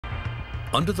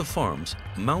Under the farms,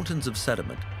 mountains of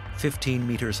sediment, 15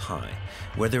 meters high,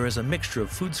 where there is a mixture of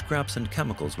food scraps and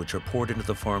chemicals which are poured into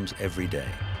the farms every day.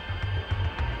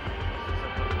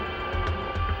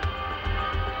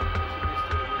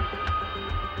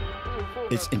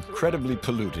 It's incredibly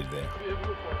polluted there.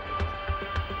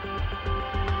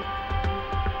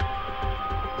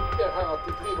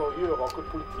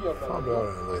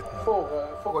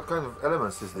 What kind of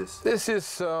elements is this?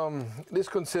 This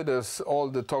considers all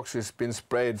the toxins been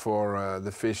sprayed for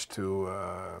the fish to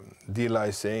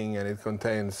delicing, and it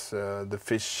contains the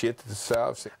fish shit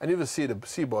itself. And you will see the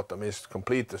sea bottom is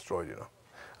completely destroyed, you know.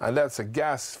 And that's a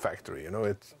gas factory, you know.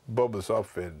 It bubbles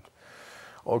up with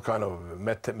all kind of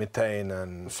methane,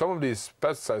 and some of these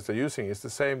pesticides they're using is the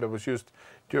same that was used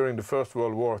during the First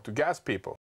World War to gas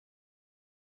people.